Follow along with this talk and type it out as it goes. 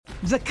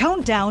The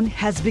countdown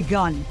has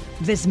begun.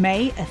 This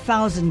May,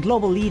 1,000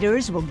 global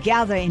leaders will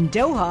gather in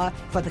Doha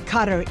for the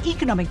Qatar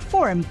Economic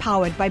Forum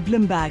powered by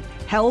Bloomberg,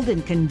 held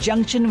in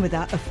conjunction with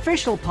our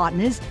official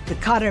partners, the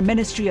Qatar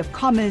Ministry of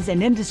Commerce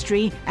and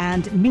Industry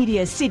and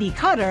Media City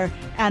Qatar,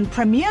 and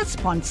premier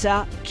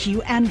sponsor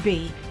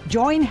QNB.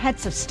 Join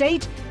heads of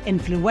state,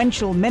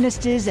 influential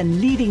ministers,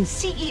 and leading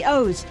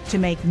CEOs to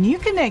make new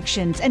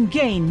connections and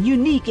gain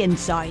unique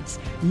insights.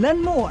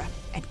 Learn more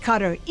at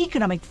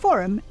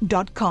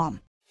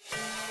QatarEconomicForum.com.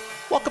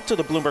 Welcome to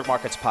the Bloomberg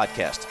Markets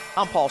Podcast.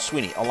 I'm Paul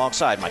Sweeney,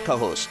 alongside my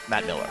co-host,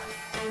 Matt Miller.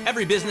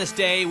 Every business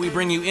day, we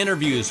bring you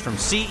interviews from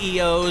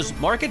CEOs,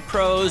 market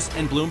pros,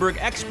 and Bloomberg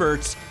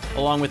experts,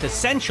 along with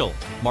essential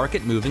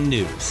market-moving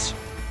news.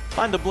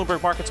 Find the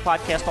Bloomberg Markets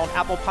Podcast on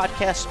Apple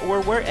Podcasts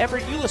or wherever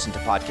you listen to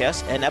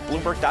podcasts and at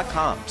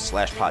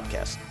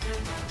Bloomberg.com/podcast.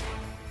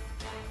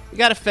 We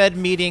got a Fed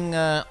meeting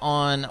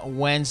on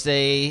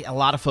Wednesday. A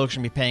lot of folks are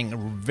going to be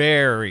paying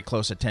very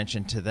close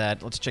attention to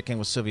that. Let's check in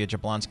with Sylvia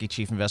Jablonski,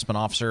 Chief Investment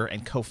Officer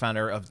and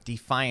co-founder of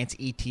Defiance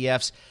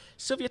ETFs.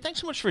 Sylvia,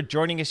 thanks so much for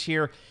joining us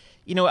here.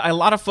 You know, a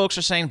lot of folks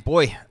are saying,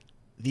 boy,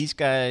 these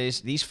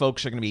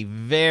folks are going to be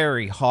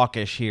very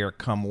hawkish here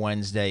come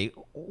Wednesday.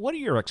 What are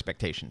your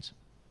expectations?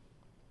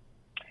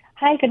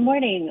 Hi, good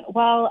morning.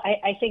 Well,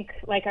 I think,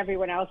 like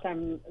everyone else,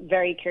 I'm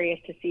very curious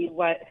to see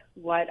what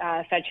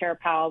Fed Chair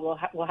Powell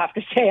will have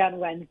to say on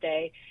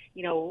Wednesday.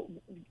 You know,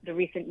 the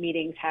recent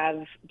meetings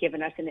have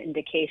given us an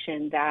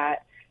indication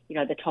that, you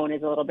know, the tone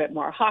is a little bit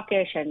more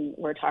hawkish, and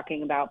we're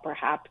talking about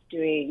perhaps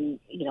doing,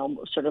 you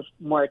know, sort of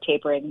more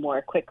tapering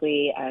more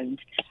quickly, and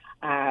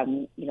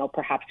you know,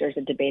 perhaps there's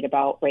a debate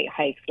about rate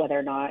hikes, whether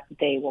or not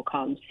they will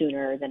come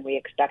sooner than we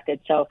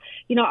expected. So,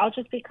 you know, I'll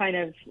just be kind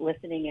of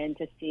listening in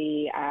to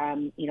see,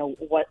 you know,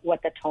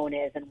 what the tone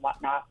is and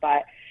whatnot.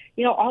 But,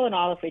 you know, all in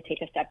all, if we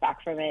take a step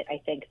back from it,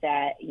 I think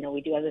that, you know,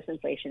 we do have this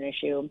inflation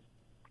issue,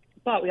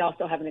 but we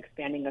also have an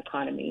expanding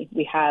economy.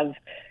 We have,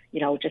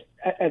 you know, just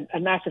a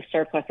massive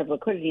surplus of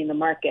liquidity in the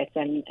markets.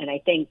 And I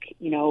think,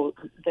 you know,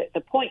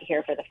 the point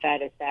here for the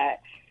Fed is that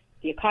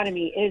the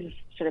economy is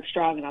sort of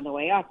strong and on the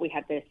way up. We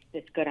had this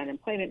good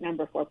unemployment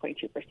number,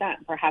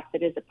 4.2%. Perhaps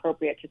it is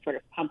appropriate to sort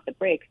of pump the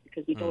brakes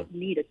because we don't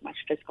need as much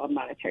fiscal and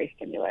monetary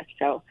stimulus.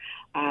 So,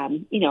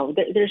 you know,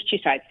 there's two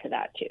sides to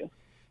that too.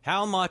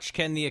 How much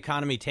can the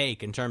economy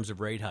take in terms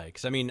of rate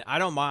hikes? I mean, I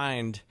don't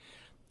mind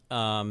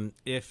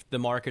if the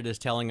market is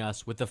telling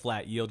us with the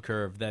flat yield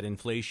curve that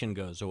inflation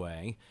goes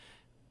away,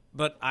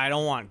 but I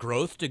don't want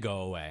growth to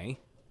go away.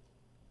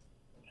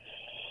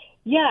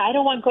 Yeah, I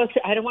don't want growth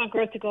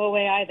to go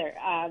away either.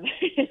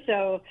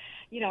 So,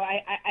 you know,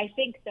 I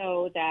think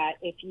though that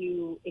if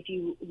you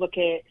look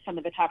at some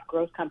of the top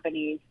growth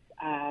companies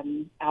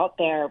out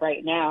there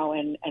right now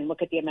and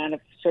look at the amount of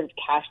sort of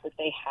cash that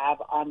they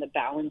have on the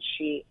balance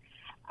sheet,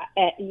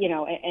 you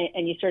know,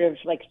 and you sort of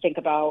like think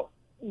about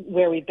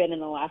where we've been in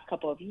the last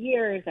couple of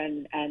years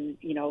and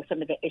you know,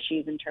 some of the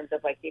issues in terms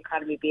of like the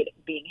economy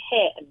being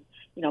hit and,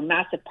 you know,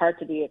 massive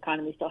parts of the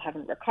economy still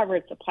haven't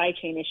recovered, supply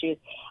chain issues.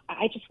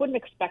 I just wouldn't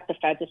expect the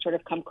Fed to sort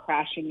of come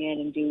crashing in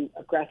and do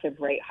aggressive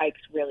rate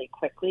hikes really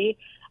quickly.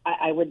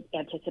 I would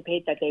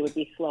anticipate that they would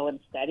be slow and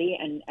steady.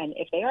 And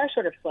if they are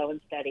sort of slow and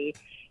steady,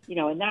 you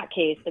know, in that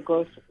case, the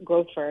growth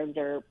firms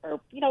are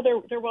you know,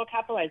 they're well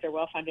capitalized, they're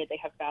well funded, they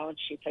have balance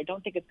sheets. I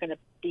don't think it's going to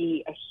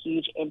be a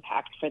huge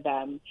impact for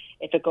them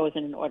if it goes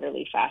in an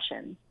orderly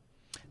fashion.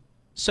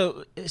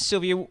 So,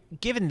 Sylvia,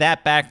 given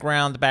that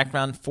background, the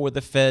background for the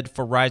Fed,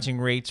 for rising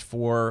rates,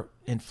 for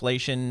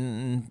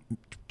inflation,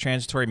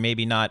 transitory,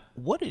 maybe not,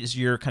 what is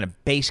your kind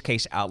of base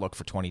case outlook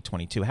for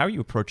 2022? How are you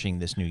approaching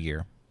this new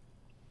year?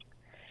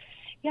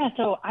 Yeah,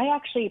 so I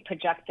actually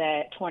project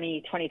that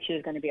 2022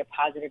 is going to be a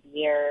positive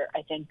year.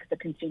 I think the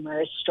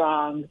consumer is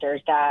strong.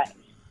 There's that,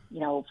 you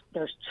know,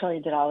 there's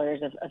trillions of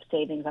dollars of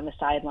savings on the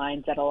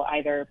sidelines that'll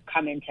either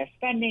come into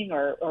spending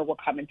or will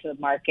come into the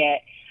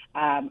market.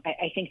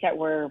 I think that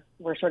we're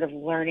sort of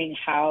learning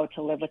how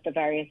to live with the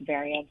various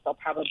variants. They'll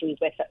probably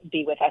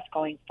be with us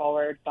going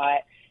forward,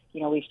 but,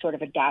 you know, we've sort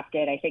of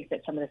adapted. I think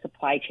that some of the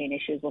supply chain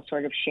issues will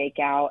sort of shake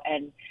out.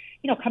 And,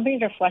 you know,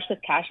 companies are flush with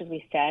cash, as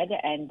we said,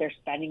 and they're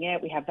spending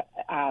it. We have,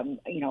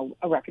 you know,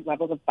 a record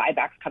levels of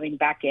buybacks coming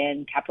back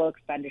in, capital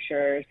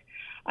expenditures,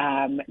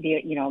 the,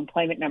 you know,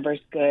 employment numbers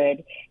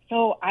good.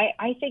 So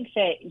I think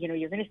that, you know,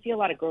 you're going to see a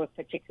lot of growth,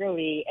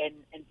 particularly in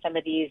some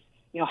of these,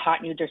 you know,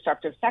 hot new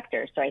disruptive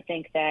sectors. So I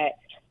think that,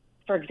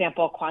 for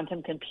example,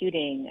 quantum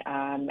computing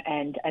and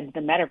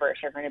the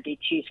metaverse are going to be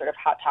two sort of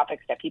hot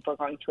topics that people are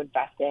going to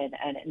invest in.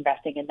 And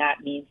investing in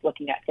that means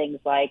looking at things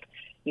like,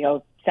 you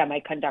know,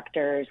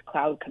 semiconductors,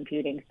 cloud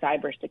computing,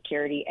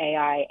 cybersecurity,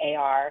 AI,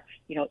 AR,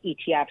 you know,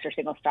 ETFs or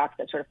single stocks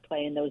that sort of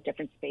play in those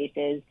different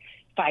spaces.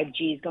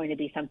 5G is going to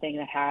be something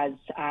that has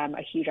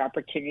a huge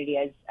opportunity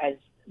as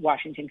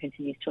Washington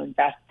continues to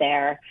invest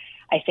there.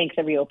 I think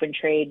the reopen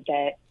trade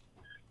that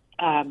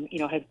you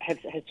know, has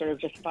sort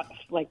of just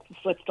like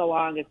flitzed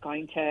along is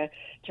going to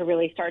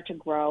really start to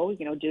grow,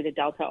 you know, due to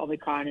Delta,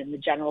 Omicron, and the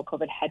general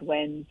COVID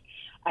headwinds.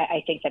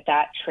 I think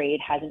that trade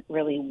hasn't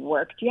really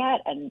worked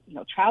yet. And,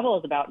 travel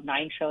is about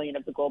 $9 trillion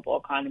of the global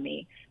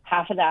economy.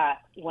 Half of that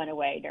went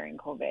away during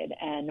COVID,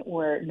 and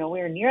we're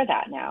nowhere near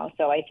that now.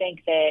 So I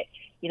think that,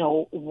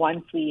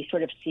 once we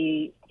sort of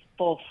see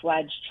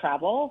full-fledged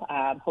travel,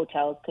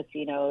 hotels,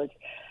 casinos,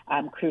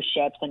 cruise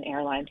ships, and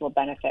airlines will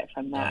benefit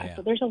from that. Oh, yeah.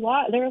 So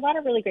there are a lot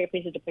of really great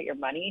places to put your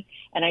money.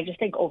 And I just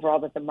think overall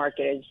that the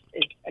market is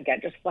again,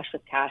 just flush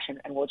with cash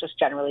and will just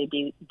generally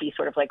be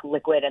sort of like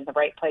liquid and the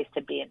right place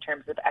to be in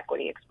terms of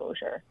equity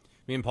exposure.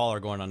 Me and Paul are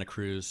going on a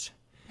cruise.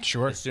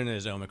 Sure. As soon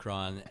as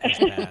Omicron has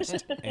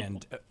passed,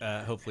 and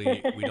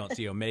hopefully we don't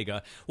see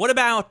Omega. What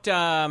about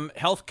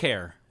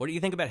healthcare? What do you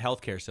think about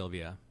healthcare,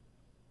 Sylvia?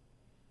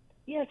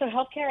 Yeah, so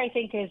healthcare, I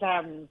think, is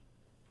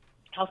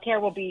healthcare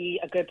will be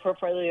a good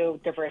portfolio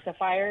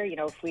diversifier.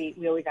 If we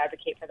always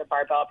advocate for the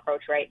barbell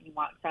approach, right? You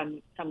want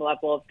some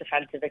level of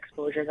defensive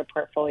exposure in the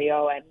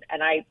portfolio,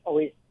 and I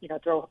always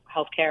throw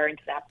healthcare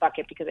into that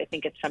bucket because I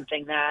think it's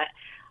something that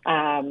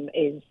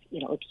is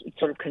it's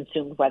sort of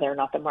consumed whether or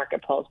not the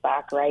market pulls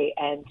back, right?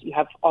 And you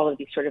have all of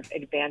these sort of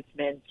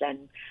advancements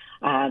and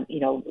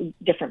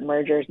different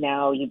mergers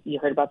now. You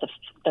heard about the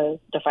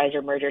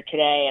Pfizer merger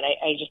today, and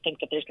I just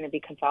think that there's going to be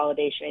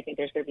consolidation. I think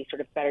there's going to be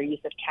sort of better use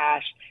of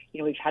cash.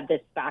 We've had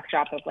this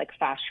backdrop of like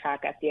fast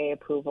track FDA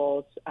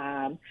approvals,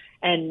 and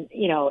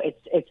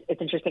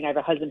it's interesting. I have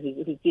a husband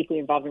who's deeply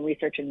involved in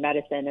research and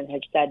medicine, and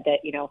has said that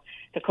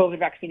the COVID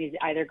vaccine is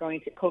either going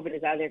to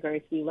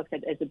be looked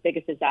at as the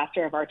biggest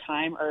disaster of our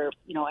time, or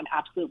an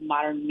absolute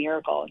modern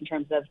miracle in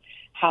terms of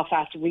how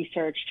fast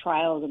research,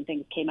 trials, and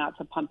things came out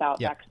to pump out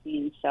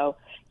vaccines. So,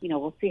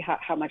 we'll see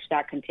how much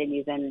that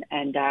continues. So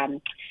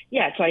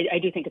I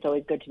do think it's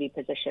always good to be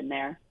positioned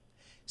there.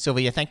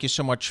 Sylvia, thank you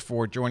so much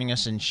for joining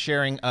us and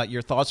sharing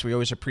your thoughts. We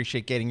always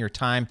appreciate getting your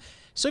time.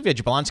 Sylvia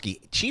Jablonski,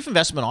 Chief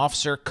Investment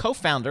Officer,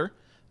 co-founder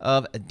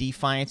of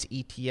Defiance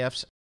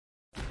ETFs.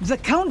 The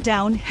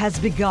countdown has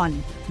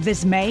begun.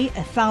 This May,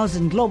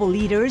 1,000 global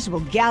leaders will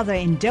gather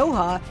in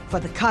Doha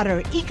for the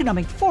Qatar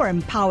Economic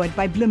Forum powered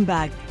by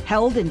Bloomberg,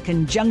 held in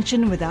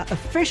conjunction with our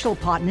official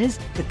partners,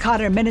 the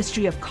Qatar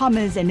Ministry of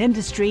Commerce and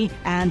Industry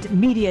and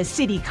Media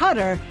City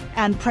Qatar,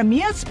 and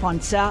premier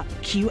sponsor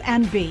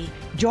QNB.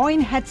 Join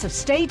heads of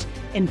state,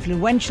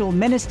 influential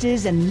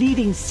ministers, and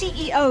leading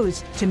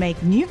CEOs to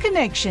make new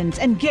connections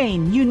and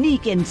gain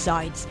unique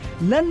insights.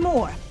 Learn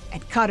more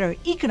at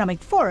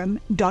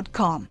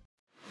QatarEconomicForum.com.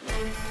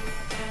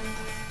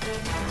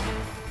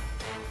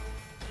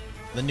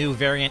 The new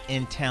variant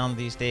in town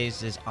these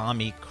days is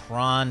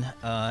Omicron,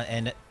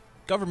 and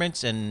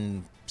governments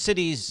and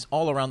cities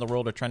all around the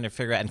world are trying to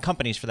figure out, and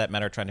companies for that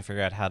matter, are trying to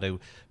figure out how to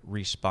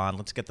respond.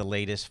 Let's get the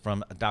latest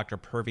from Dr.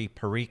 Purvi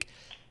Parikh,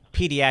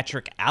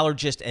 pediatric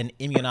allergist and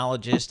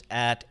immunologist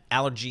at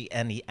Allergy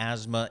and the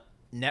Asthma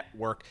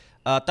Network.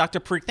 Dr.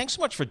 Parikh, thanks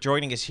so much for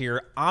joining us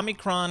here.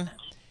 Omicron,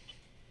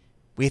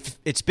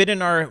 it's been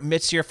in our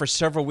midst here for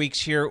several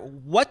weeks here.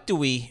 What do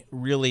we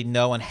really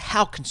know, and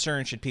how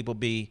concerned should people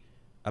be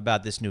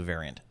about this new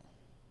variant?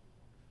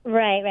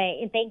 Right.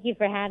 And thank you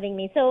for having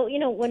me. So,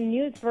 when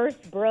news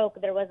first broke,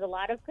 there was a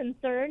lot of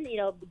concern,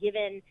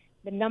 given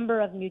the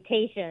number of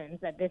mutations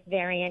that this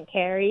variant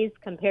carries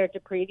compared to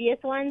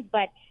previous ones.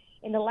 But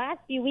in the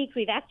last few weeks,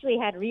 we've actually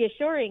had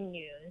reassuring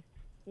news.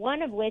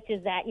 One of which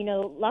is that,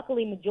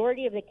 luckily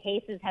majority of the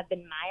cases have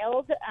been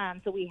mild.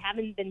 So we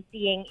haven't been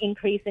seeing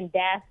increase in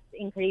deaths,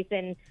 increase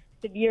in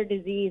severe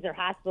disease or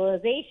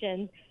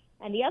hospitalizations.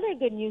 And the other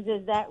good news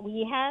is that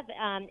we have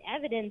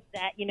evidence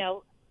that,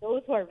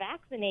 those who are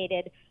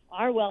vaccinated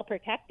are well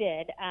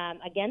protected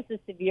against the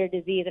severe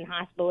disease and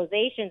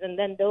hospitalizations. And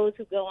then those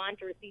who go on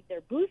to receive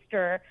their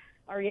booster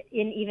are in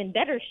even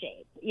better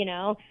shape,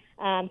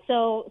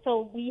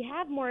 So we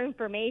have more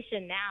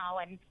information now,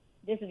 and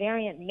this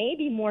variant may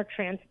be more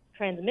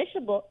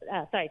transmissible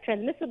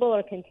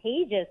or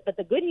contagious. But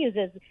the good news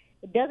is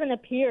it doesn't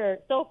appear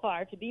so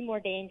far to be more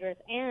dangerous,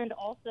 and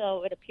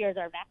also it appears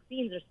our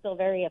vaccines are still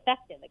very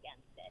effective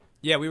against it.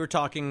 Yeah, we were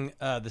talking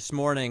this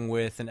morning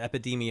with an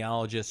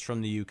epidemiologist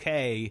from the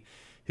UK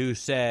who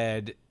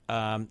said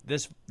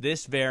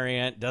this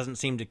variant doesn't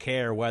seem to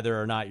care whether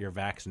or not you're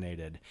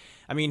vaccinated.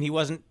 I mean, he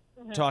wasn't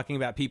talking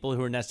about people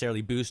who are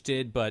necessarily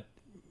boosted, but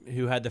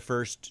who had the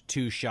first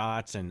 2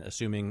 shots, and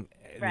assuming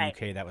in the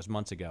UK that was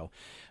months ago.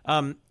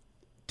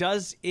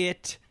 Does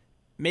it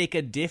make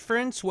a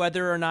difference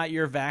whether or not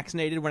you're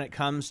vaccinated when it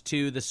comes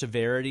to the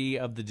severity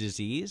of the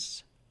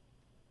disease?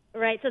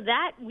 Right. So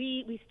that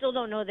we still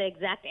don't know the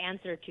exact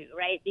answer to,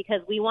 right?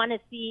 Because we want to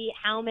see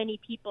how many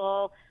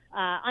people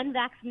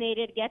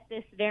unvaccinated get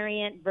this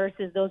variant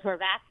versus those who are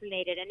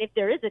vaccinated, and if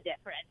there is a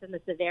difference in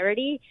the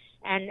severity.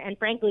 And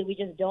frankly, we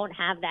just don't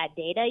have that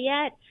data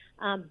yet.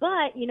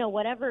 But,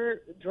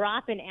 whatever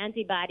drop in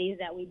antibodies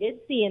that we did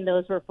see in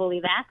those who were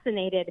fully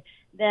vaccinated,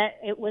 that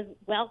it was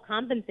well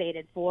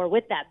compensated for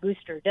with that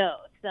booster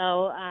dose.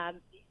 So,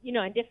 and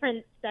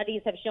different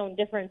studies have shown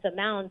different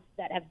amounts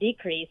that have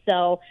decreased.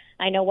 So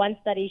I know one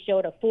study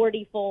showed a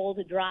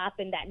 40-fold drop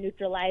in that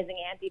neutralizing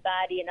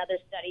antibody. Another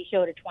study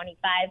showed a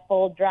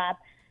 25-fold drop.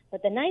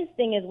 But the nice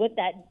thing is with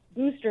that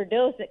booster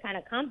dose, it kind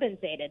of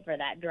compensated for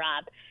that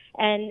drop.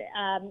 And,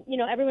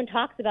 everyone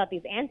talks about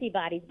these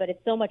antibodies, but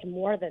it's so much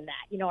more than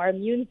that. Our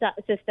immune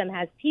system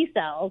has T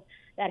cells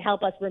that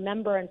help us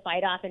remember and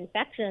fight off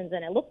infections.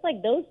 And it looks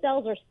like those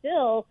cells are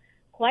still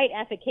quite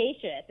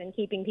efficacious in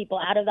keeping people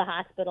out of the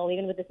hospital,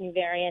 even with this new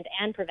variant,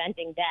 and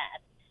preventing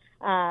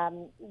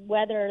death.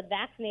 Whether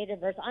vaccinated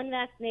versus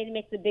unvaccinated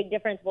makes a big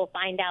difference, we'll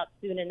find out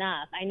soon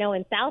enough. I know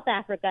in South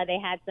Africa, they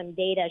had some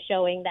data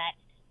showing that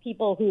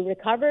people who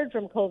recovered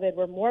from COVID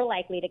were more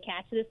likely to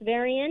catch this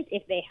variant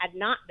if they had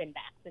not been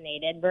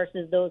vaccinated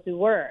versus those who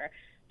were.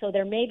 So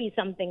there may be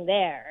something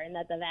there, and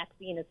that the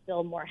vaccine is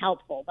still more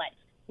helpful. But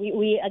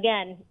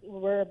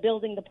we're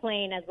building the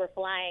plane as we're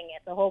flying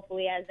it. So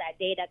hopefully as that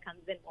data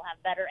comes in, we'll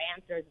have better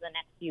answers in the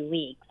next few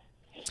weeks.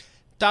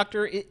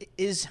 Doctor,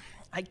 is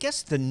I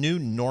guess the new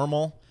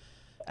normal,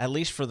 at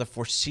least for the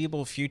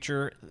foreseeable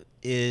future,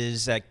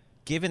 is that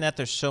given that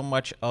there's so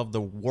much of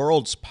the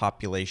world's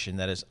population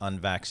that is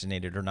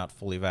unvaccinated or not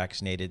fully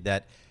vaccinated,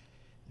 that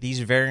these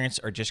variants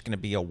are just going to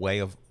be a way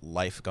of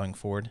life going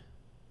forward?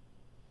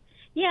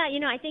 Yeah,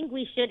 I think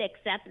we should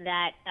accept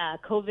that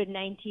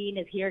COVID-19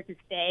 is here to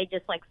stay,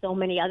 just like so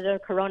many other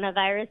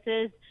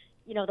coronaviruses.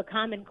 The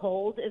common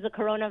cold is a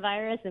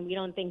coronavirus, and we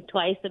don't think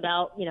twice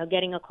about,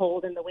 getting a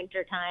cold in the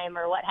wintertime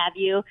or what have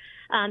you.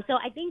 So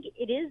I think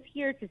it is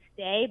here to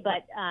stay,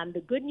 but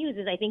the good news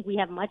is I think we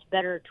have much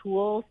better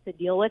tools to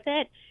deal with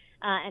it.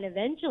 And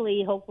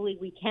eventually, hopefully,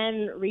 we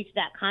can reach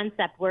that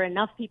concept where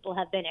enough people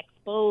have been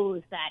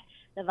exposed that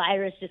the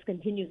virus just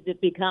continues to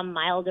become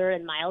milder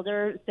and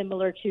milder,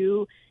 similar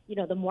to,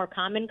 the more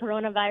common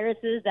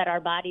coronaviruses that our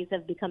bodies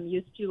have become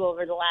used to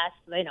over the last,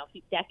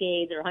 few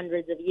decades or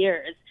hundreds of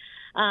years.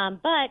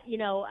 But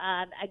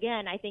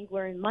again, I think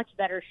we're in much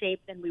better shape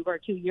than we were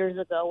 2 years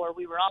ago, where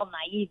we were all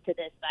naive to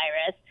this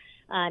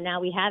virus. Now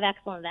we have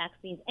excellent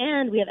vaccines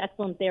and we have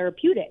excellent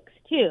therapeutics,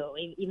 too,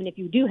 even if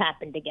you do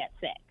happen to get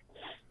sick.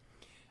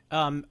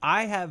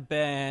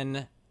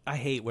 I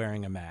hate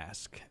wearing a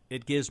mask.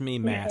 It gives me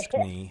mask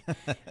me.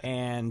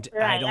 And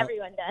right,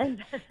 everyone does.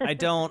 I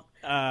don't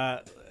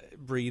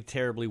breathe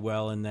terribly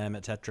well in them,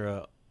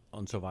 etc.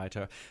 and so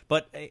weiter.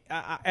 But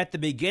at the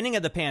beginning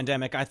of the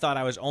pandemic, I thought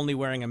I was only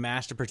wearing a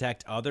mask to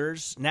protect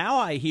others. Now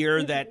I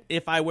hear that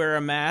if I wear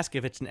a mask,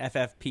 if it's an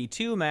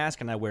FFP2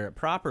 mask and I wear it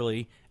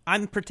properly,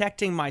 I'm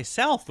protecting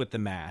myself with the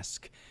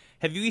mask.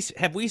 Have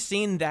we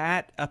seen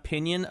that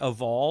opinion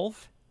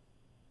evolve?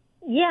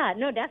 Yeah,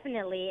 no,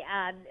 definitely.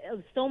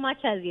 So much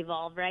has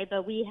evolved, right?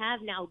 But we have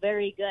now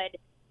very good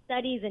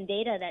studies and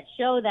data that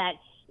show that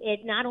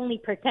it not only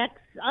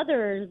protects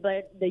others,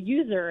 but the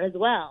user as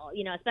well,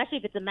 especially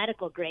if it's a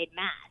medical grade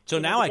mask. So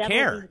now I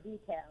care.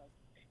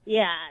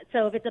 Yeah.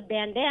 So if it's a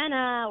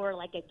bandana or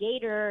like a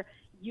gaiter,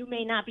 you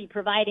may not be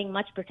providing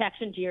much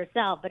protection to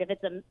yourself. But if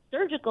it's a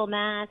surgical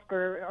mask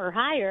or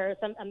higher,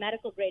 a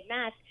medical grade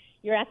mask,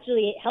 you're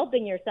actually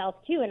helping yourself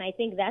too. And I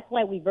think that's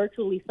why we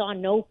virtually saw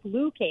no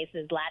flu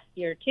cases last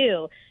year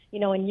too.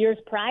 In years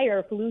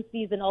prior, flu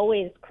season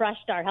always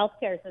crushed our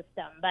healthcare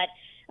system. But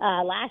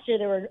last year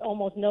there were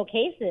almost no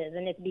cases,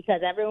 and it's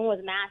because everyone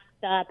was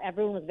masked up.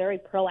 Everyone was very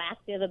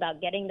proactive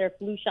about getting their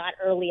flu shot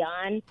early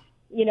on,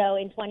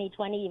 in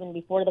 2020, even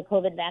before the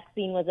COVID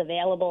vaccine was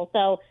available.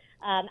 So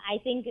I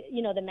think,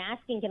 the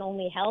masking can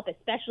only help,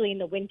 especially in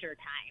the winter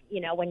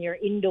time, when you're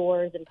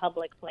indoors in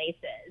public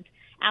places.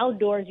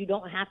 Outdoors, you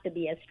don't have to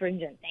be as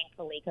stringent,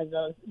 thankfully, because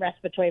those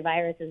respiratory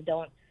viruses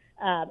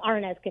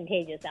aren't as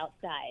contagious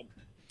outside.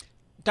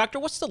 Doctor,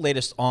 what's the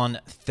latest on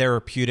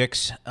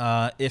therapeutics?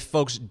 If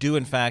folks do,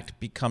 in fact,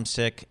 become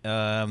sick,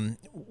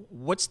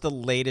 what's the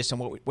latest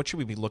and what should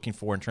we be looking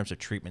for in terms of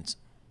treatments?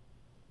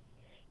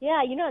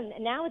 Yeah,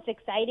 now it's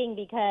exciting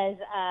because,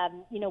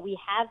 we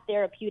have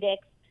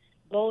therapeutics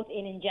both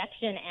in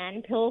injection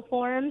and pill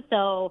form.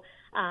 So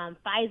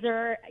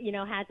Pfizer,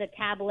 has a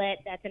tablet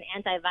that's an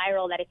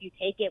antiviral that if you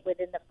take it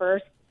within the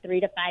first 3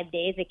 to 5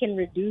 days, it can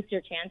reduce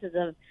your chances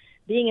of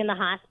being in the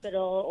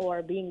hospital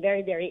or being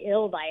very, very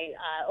ill by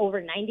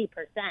over 90%,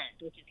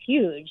 which is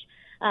huge.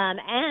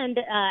 And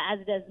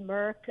as does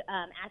Merck,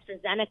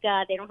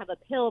 AstraZeneca, they don't have a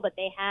pill, but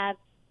they have,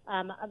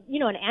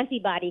 an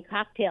antibody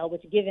cocktail,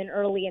 which given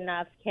early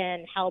enough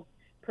can help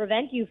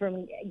prevent you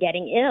from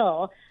getting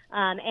ill.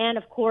 And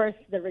of course,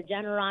 the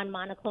Regeneron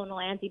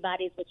monoclonal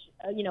antibodies, which,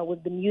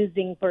 we've been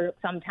using for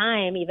some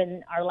time.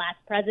 Even our last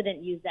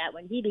president used that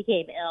when he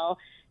became ill.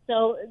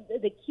 So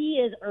the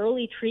key is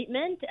early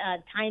treatment.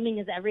 Timing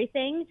is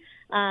everything.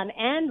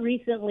 And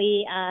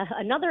recently,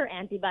 another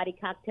antibody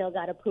cocktail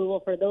got approval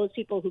for those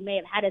people who may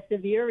have had a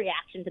severe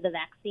reaction to the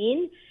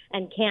vaccine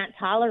and can't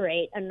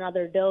tolerate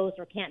another dose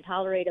or can't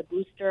tolerate a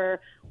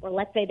booster, or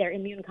let's say they're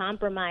immune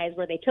compromised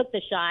where they took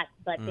the shot,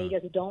 but they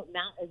just don't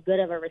mount as good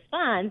of a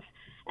response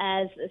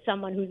as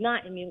someone who's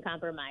not immune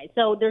compromised.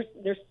 So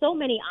there's so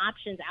many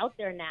options out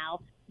there now,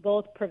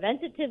 both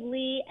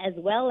preventatively as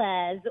well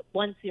as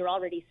once you're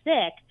already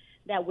sick,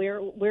 that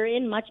we're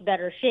in much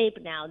better shape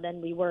now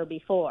than we were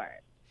before.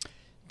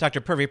 Dr.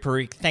 Purvi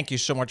Parikh, thank you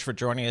so much for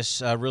joining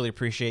us. Really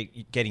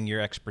appreciate getting your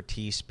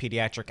expertise.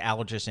 Pediatric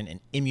allergist and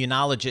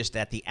immunologist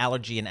at the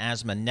Allergy and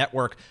Asthma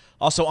Network.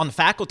 Also on the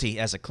faculty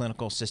as a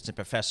clinical assistant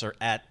professor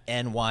at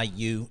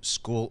NYU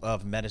School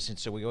of Medicine.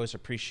 So we always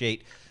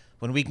appreciate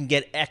when we can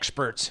get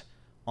experts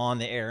on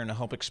the air and to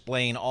help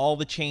explain all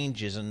the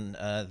changes and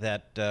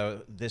that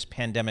this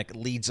pandemic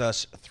leads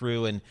us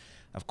through. And,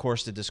 of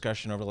course, the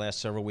discussion over the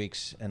last several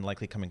weeks and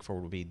likely coming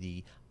forward will be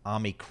the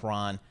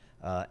Omicron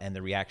and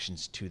the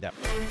reactions to that.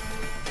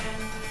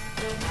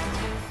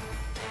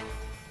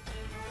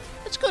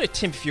 Let's go to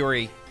Tim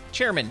Fury,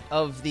 chairman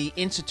of the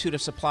Institute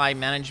of Supply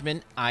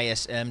Management,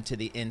 ISM to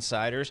the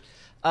insiders.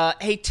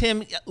 Hey,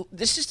 Tim,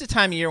 this is the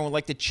time of year when we'd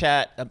like to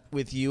chat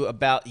with you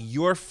about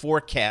your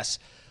forecasts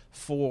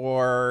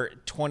for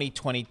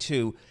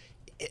 2022.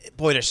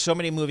 Boy, there's so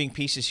many moving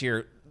pieces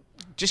here.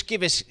 Just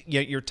give us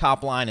your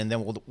top line, and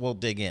then we'll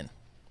dig in.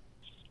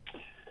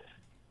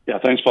 Yeah,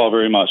 thanks, Paul,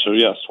 very much. So,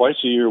 yes, twice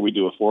a year we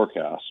do a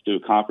forecast, do a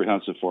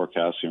comprehensive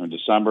forecast here in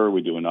December.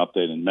 We do an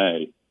update in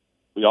May.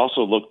 We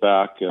also look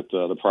back at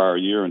the prior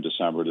year in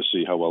December to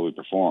see how well we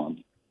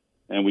performed.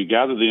 And we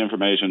gather the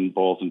information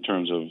both in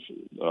terms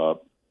of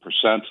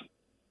percent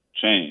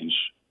change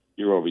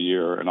year over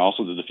year and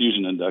also the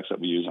diffusion index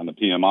that we use on the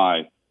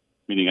PMI,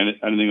 meaning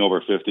anything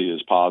over 50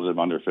 is positive,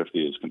 under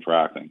 50 is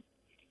contracting.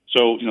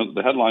 So,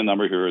 the headline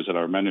number here is that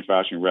our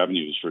manufacturing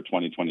revenues for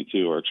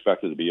 2022 are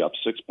expected to be up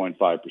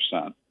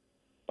 6.5%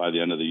 by the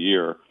end of the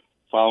year,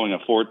 following a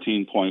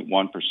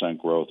 14.1%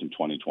 growth in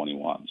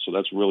 2021. So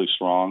that's really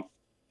strong,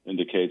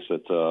 indicates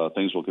that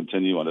things will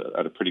continue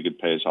at a pretty good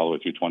pace all the way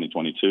through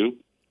 2022.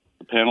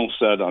 The panel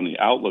said on the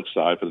outlook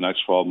side for the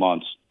next 12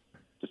 months,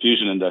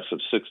 diffusion index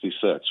of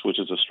 66, which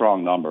is a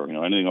strong number.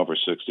 Anything over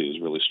 60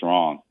 is really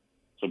strong.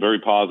 So very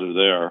positive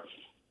there.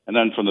 And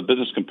then from the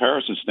business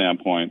comparison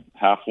standpoint,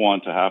 half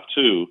one to half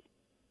two,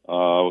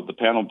 the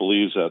panel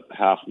believes that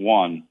half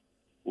one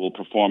will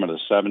perform at a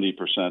 70%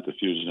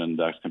 diffusion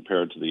index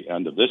compared to the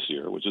end of this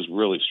year, which is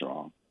really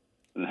strong.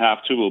 And half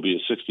two will be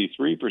a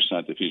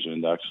 63% diffusion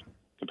index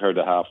compared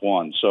to half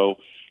one. So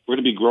we're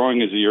going to be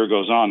growing as the year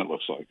goes on, it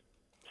looks like.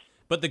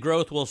 But the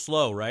growth will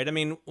slow, right? I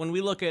mean, when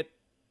we look at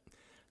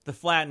the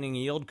flattening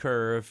yield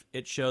curve,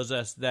 it shows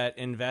us that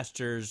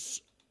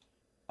investors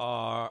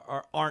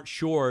aren't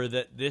sure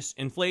that this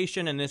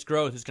inflation and this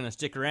growth is going to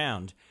stick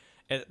around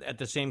at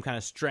the same kind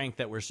of strength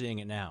that we're seeing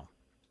it now.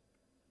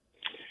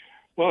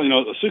 Well,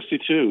 the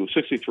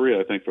 63,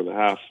 I think, for the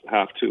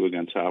half two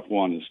against half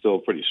one is still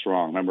pretty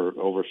strong. Remember,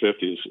 over 50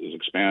 is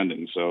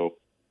expanding. So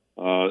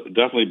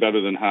definitely better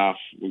than half.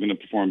 We're going to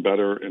perform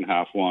better in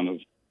half one of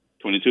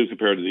 22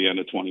 compared to the end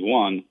of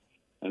 21.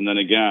 And then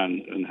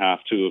again, in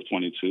half two of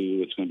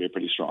 22, it's going to be a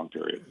pretty strong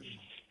period.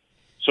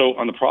 So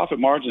on the profit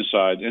margin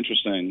side,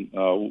 interesting,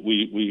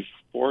 we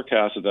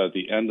forecasted that at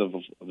the end of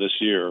this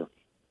year,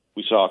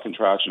 we saw a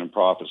contraction in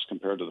profits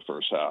compared to the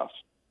first half.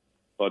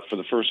 But for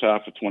the first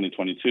half of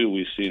 2022,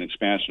 we see an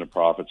expansion of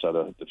profits at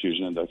a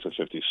diffusion index of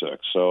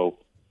 56. So,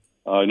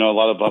 a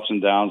lot of ups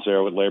and downs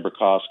there with labor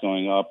costs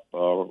going up,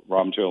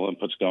 raw material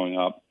inputs going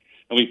up.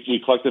 And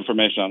we collect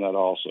information on that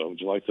also.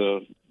 Would you like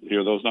to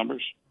hear those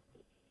numbers?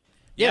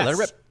 Yeah, let it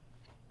rip.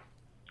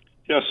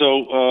 Yeah, so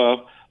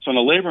on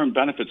the labor and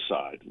benefits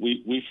side,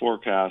 we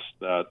forecast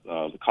that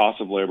the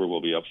cost of labor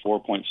will be up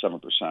 4.7%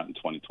 in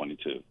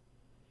 2022.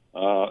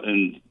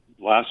 And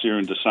last year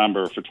in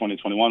December for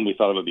 2021, we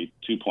thought it would be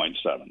 2.7.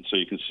 So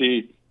you can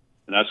see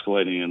an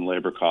escalating in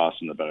labor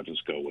costs and the benefits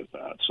go with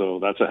that. So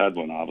that's a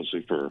headwind,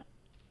 obviously, for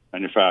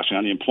manufacturing.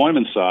 On the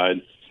employment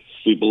side,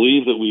 we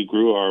believe that we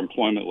grew our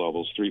employment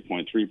levels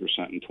 3.3%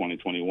 in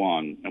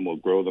 2021, and we'll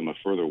grow them a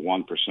further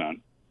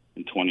 1%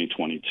 in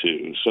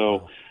 2022.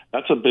 So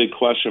that's a big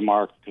question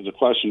mark, because the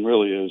question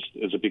really is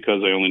it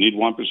because they only need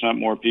 1%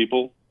 more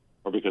people,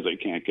 or because they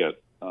can't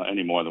get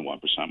any more than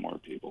 1% more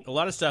people? A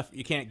lot of stuff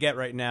you can't get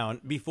right now.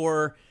 And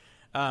before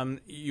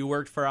you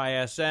worked for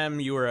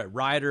ISM, you were at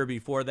Ryder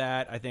before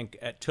that, I think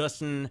at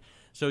Tussin.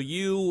 So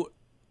you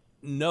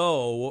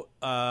know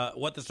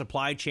what the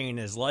supply chain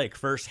is like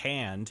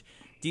firsthand.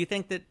 Do you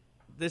think that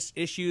this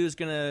issue is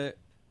going to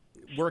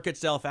work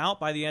itself out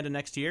by the end of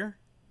next year?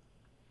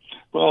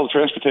 Well,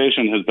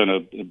 transportation has been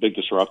a big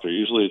disruptor.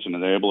 Usually it's an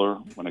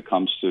enabler when it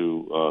comes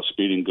to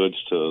speeding goods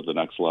to the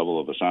next level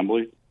of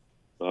assembly.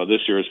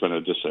 This year it's been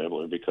a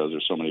disabler because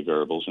there's so many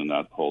variables in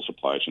that whole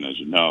supply chain, as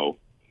you know.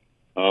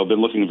 I've been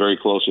looking very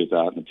closely at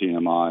that in the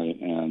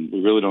PMI, and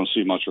we really don't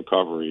see much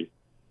recovery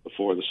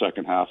before the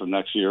second half of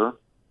next year.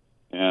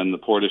 And the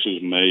port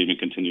issues may even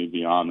continue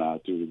beyond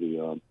that due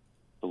to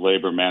the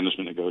labor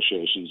management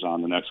negotiations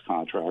on the next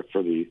contract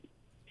for the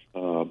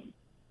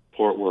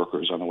port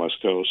workers on the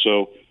West Coast.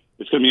 So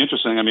it's going to be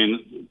interesting. I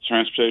mean,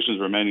 transportation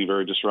is remaining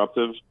very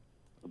disruptive.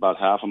 About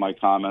half of my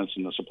comments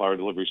in the supplier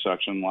delivery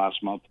section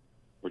last month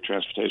were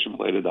transportation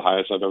related, the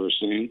highest I've ever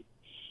seen.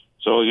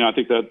 So, I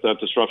think that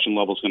disruption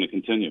level is going to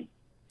continue.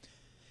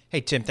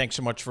 Hey, Tim, thanks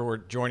so much for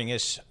joining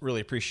us.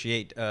 Really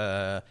appreciate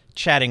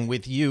chatting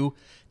with you.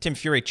 Tim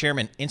Fury,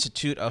 Chairman,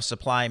 Institute of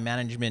Supply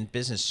Management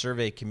Business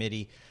Survey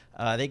Committee.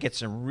 They get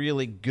some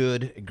really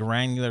good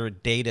granular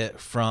data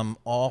from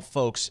all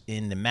folks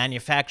in the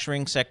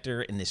manufacturing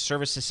sector, in the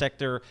services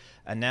sector,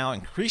 and now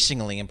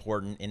increasingly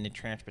important in the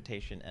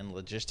transportation and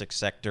logistics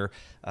sector.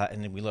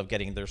 And then we love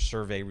getting their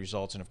survey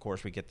results. And, of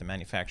course, we get the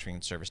manufacturing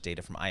and service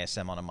data from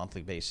ISM on a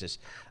monthly basis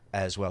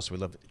as well. So we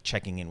love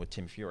checking in with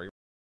Tim Fury.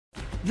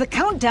 The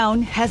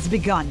countdown has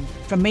begun.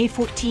 From May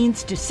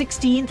 14th to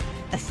 16th,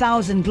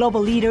 1,000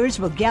 global leaders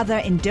will gather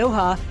in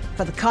Doha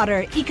for the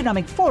Qatar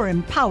Economic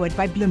Forum powered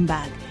by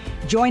Bloomberg.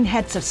 Join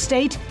heads of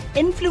state,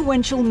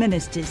 influential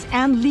ministers,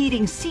 and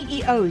leading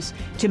CEOs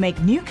to make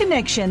new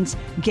connections,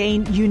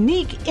 gain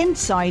unique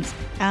insights,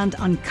 and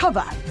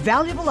uncover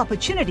valuable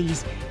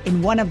opportunities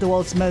in one of the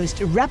world's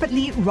most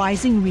rapidly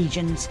rising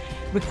regions.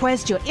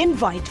 Request your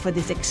invite for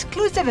this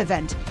exclusive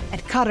event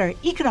at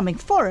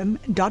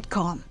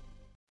QatarEconomicForum.com.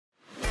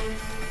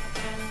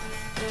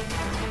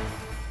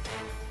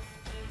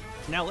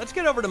 Now let's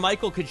get over to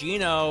Michael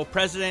Cugino,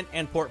 President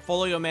and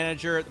Portfolio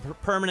Manager at the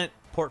Permanent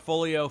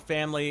Portfolio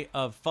family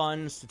of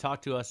funds, to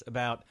talk to us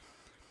about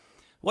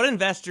what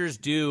investors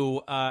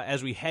do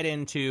as we head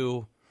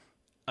into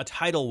a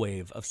tidal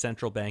wave of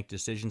central bank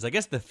decisions. I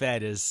guess the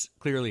Fed is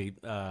clearly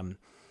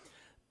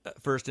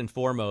first and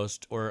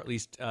foremost, or at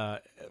least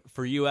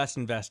for U.S.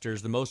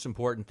 investors, the most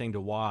important thing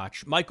to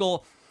watch.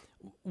 Michael,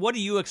 what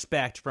do you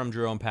expect from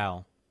Jerome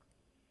Powell?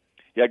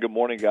 Yeah, good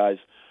morning, guys.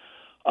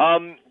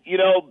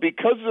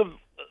 Because of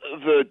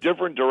the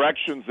different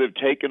directions they've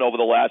taken over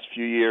the last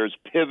few years,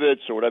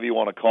 pivots or whatever you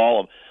want to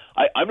call them,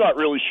 I'm not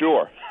really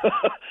sure.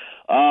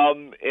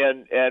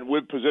 And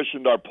we've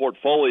positioned our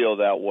portfolio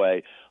that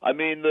way. I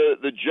mean,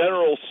 the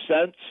general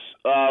sense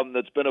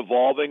that's been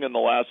evolving in the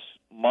last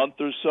month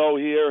or so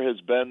here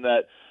has been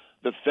that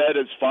the Fed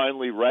has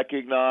finally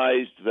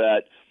recognized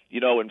that,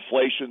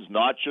 inflation's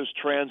not just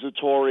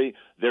transitory.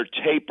 They're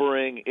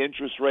tapering.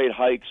 Interest rate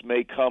hikes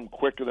may come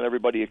quicker than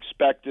everybody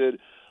expected.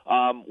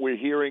 We're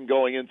hearing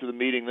going into the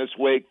meeting this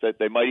week that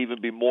they might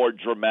even be more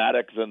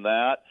dramatic than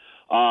that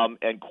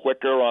and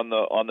quicker on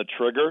the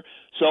trigger.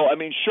 So, I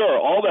mean, sure,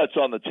 all that's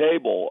on the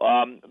table.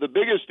 The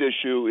biggest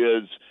issue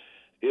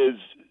is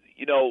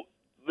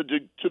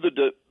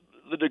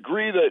the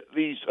degree that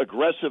these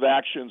aggressive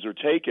actions are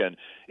taken,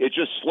 it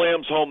just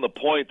slams home the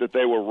point that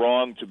they were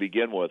wrong to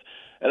begin with.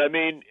 And I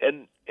mean,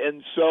 and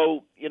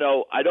so,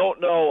 I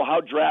don't know how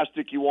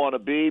drastic you want to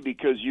be,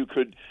 because you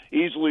could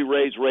easily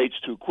raise rates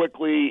too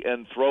quickly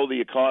and throw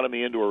the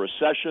economy into a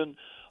recession.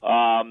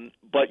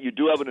 But you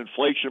do have an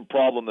inflation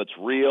problem that's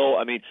real.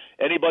 I mean,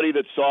 anybody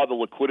that saw the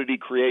liquidity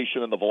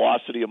creation and the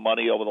velocity of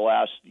money over the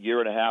last year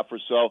and a half or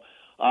so,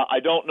 I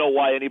don't know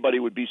why anybody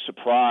would be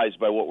surprised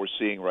by what we're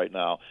seeing right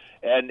now.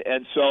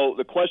 And so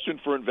the question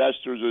for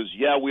investors is,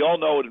 yeah, we all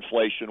know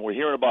inflation. We're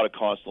hearing about it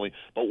constantly.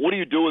 But what do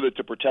you do with it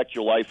to protect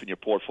your life and your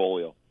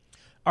portfolio?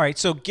 All right,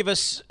 so give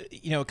us,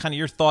 kind of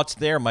your thoughts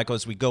there, Michael,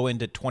 as we go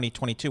into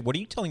 2022. What are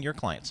you telling your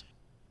clients?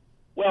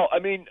 Well, I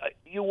mean,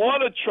 you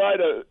want to try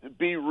to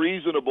be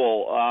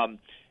reasonable.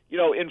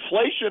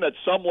 Inflation at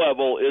some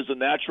level is a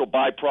natural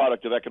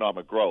byproduct of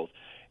economic growth.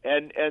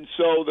 And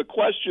so the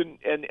question,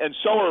 and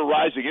so are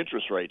rising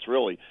interest rates,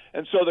 really.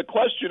 And so the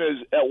question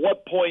is, at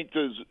what point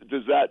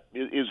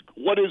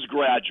what is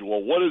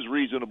gradual, what is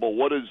reasonable,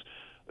 what is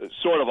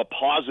sort of a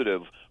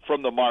positive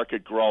from the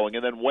market growing,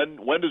 and then when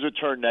does it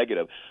turn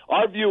negative?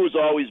 Our view has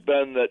always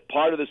been that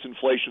part of this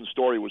inflation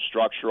story was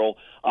structural.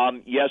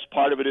 Yes,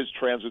 part of it is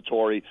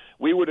transitory.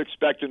 We would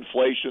expect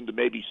inflation to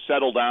maybe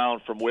settle down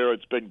from where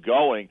it's been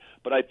going,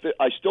 but I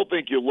still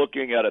think you're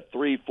looking at a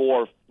 3,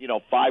 4,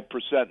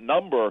 5%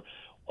 number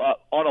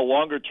on a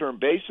longer-term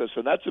basis,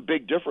 and that's a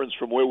big difference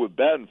from where we've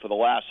been for the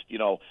last,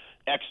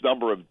 X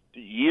number of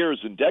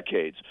years and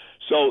decades.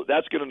 So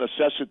that's going to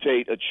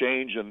necessitate a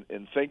change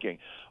in thinking.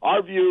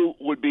 Our view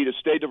would be to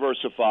stay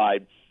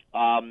diversified.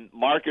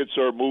 Markets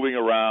are moving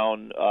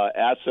around.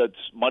 Assets,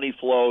 money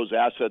flows,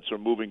 assets are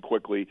moving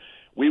quickly.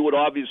 We would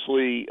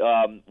obviously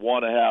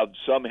want to have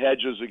some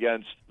hedges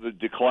against the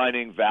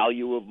declining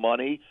value of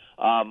money,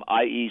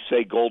 i.e.,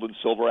 say, gold and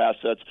silver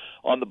assets.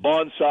 On the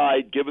bond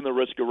side, given the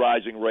risk of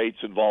rising rates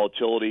and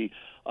volatility,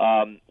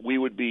 we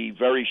would be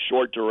very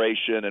short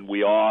duration, and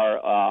we are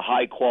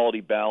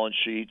high-quality balance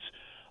sheets.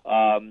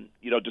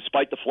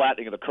 Despite the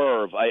flattening of the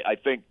curve, I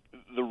think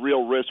the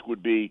real risk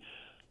would be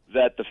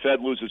that the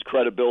Fed loses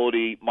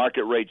credibility,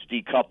 market rates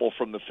decouple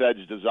from the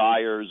Fed's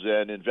desires,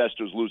 and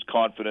investors lose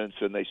confidence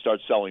and they start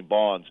selling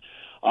bonds.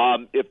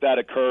 If that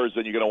occurs,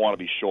 then you're going to want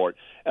to be short.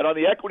 And on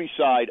the equity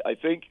side, I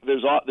think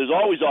there's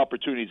always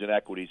opportunities in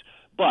equities,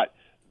 but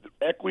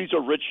equities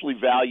are richly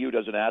valued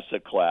as an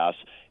asset class.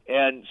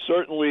 And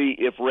certainly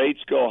if rates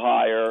go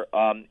higher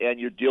and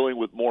you're dealing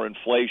with more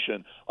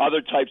inflation,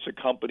 other types of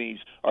companies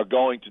are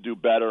going to do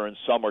better and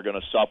some are going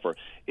to suffer.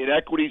 In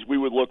equities, we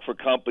would look for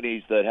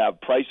companies that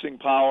have pricing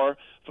power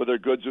for their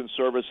goods and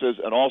services,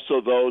 and also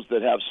those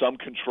that have some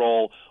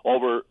control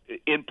over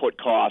input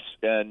costs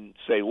and,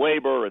 say,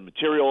 labor and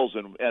materials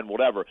and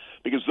whatever,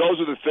 because those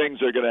are the things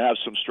that are going to have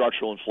some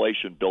structural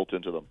inflation built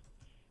into them.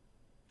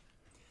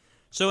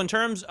 So in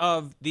terms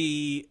of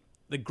the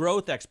the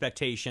growth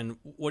expectation,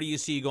 what do you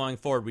see going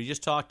forward? We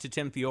just talked to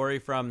Tim Fiore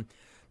from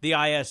the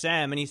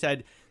ISM, and he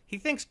said he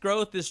thinks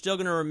growth is still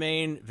going to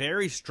remain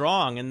very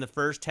strong in the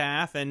first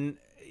half, and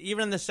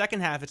even in the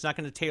second half, it's not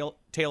going to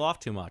tail off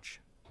too much.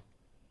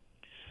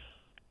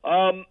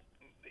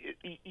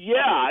 Yeah,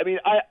 I mean,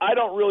 I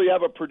don't really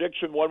have a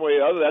prediction one way or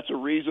the other. That's a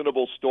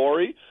reasonable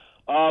story.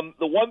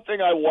 The one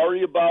thing I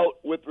worry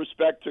about with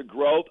respect to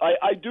growth,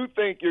 I do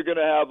think you're going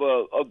to have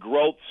a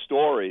growth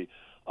story,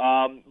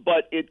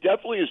 but it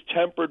definitely is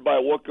tempered by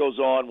what goes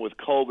on with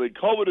COVID.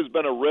 COVID has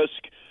been a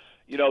risk,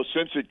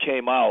 since it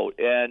came out,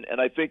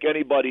 and I think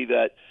anybody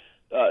that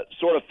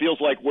sort of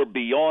feels like we're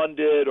beyond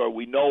it or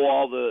we know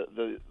all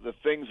the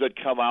things that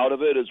come out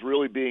of it is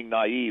really being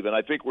naive, and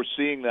I think we're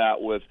seeing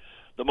that with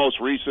the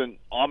most recent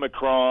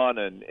Omicron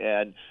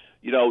and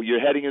you're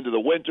heading into the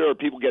winter,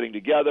 people getting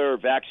together,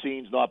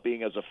 vaccines not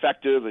being as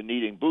effective and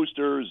needing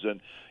boosters.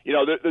 And,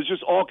 there's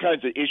just all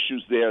kinds of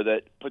issues there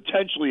that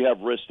potentially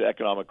have risk to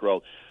economic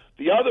growth.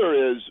 The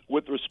other is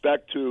with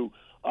respect to,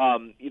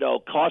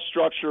 cost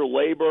structure,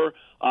 labor,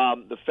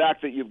 the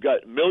fact that you've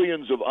got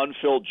millions of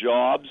unfilled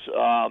jobs,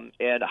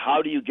 and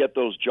how do you get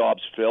those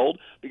jobs filled?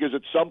 Because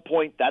at some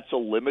point that's a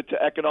limit to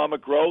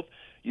economic growth.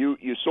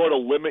 You sort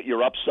of limit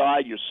your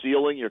upside, your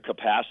ceiling, your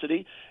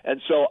capacity.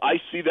 And so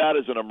I see that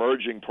as an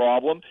emerging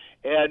problem.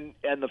 And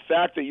the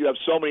fact that you have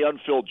so many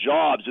unfilled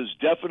jobs is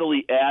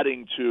definitely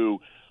adding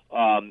to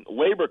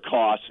labor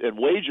costs and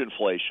wage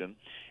inflation.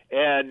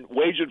 And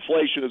wage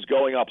inflation is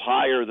going up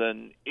higher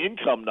than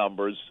income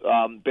numbers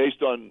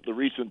based on the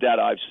recent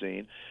data I've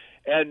seen.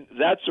 And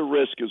that's a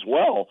risk as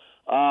well.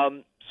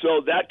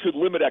 So that could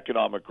limit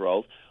economic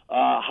growth.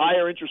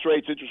 Higher interest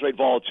rates, interest rate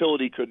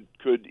volatility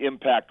could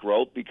impact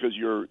growth because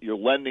your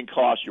lending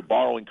costs, your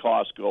borrowing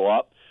costs go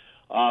up.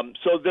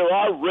 So there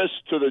are risks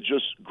to the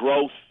just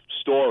growth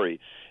story.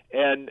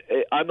 And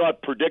I'm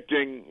not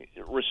predicting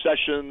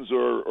recessions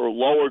or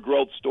lower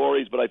growth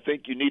stories, but I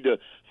think you need to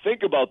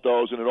think about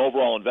those in an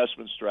overall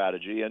investment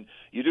strategy. And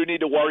you do need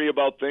to worry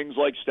about things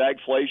like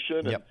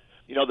stagflation and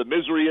the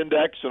misery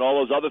index and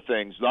all those other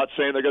things. Not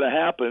saying they're going to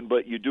happen,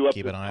 but you do have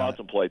to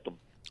contemplate them.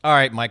 All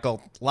right,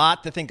 Michael, a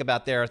lot to think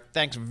about there.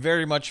 Thanks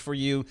very much for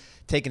you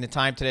taking the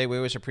time today. We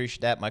always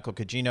appreciate that. Michael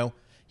Cugino,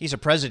 he's a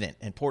president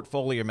and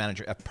portfolio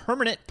manager, a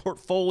permanent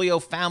portfolio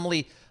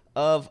family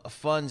of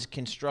funds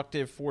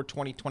constructed for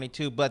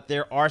 2022. But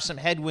there are some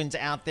headwinds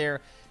out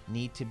there.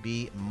 Need to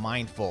be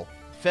mindful.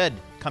 Fed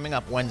coming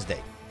up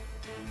Wednesday.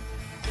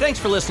 Thanks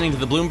for listening to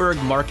the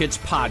Bloomberg Markets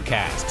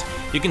Podcast.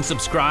 You can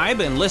subscribe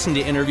and listen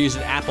to interviews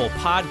at Apple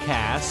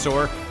Podcasts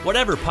or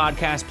whatever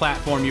podcast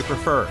platform you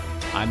prefer.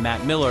 I'm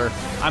Matt Miller.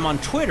 I'm on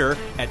Twitter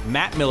at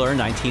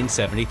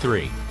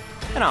MattMiller1973.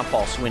 And I'm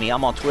Paul Sweeney.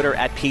 I'm on Twitter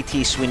at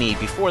PT Sweeney.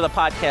 Before the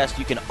podcast,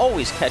 you can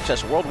always catch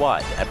us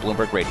worldwide at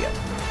Bloomberg Radio.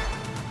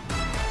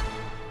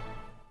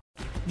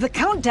 The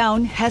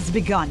countdown has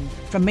begun.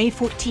 From May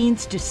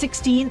 14th to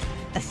 16th,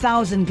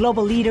 1,000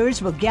 global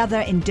leaders will gather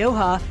in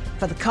Doha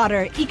for the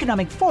Qatar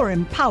Economic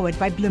Forum powered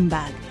by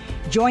Bloomberg.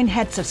 Join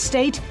heads of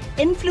state,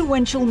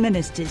 influential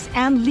ministers,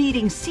 and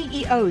leading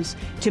CEOs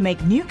to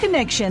make new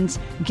connections,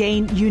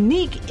 gain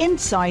unique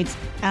insights,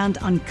 and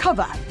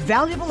uncover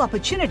valuable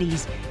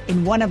opportunities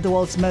in one of the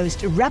world's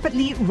most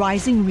rapidly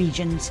rising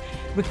regions.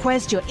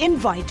 Request your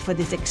invite for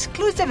this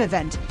exclusive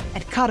event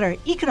at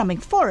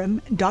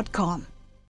QatarEconomicForum.com.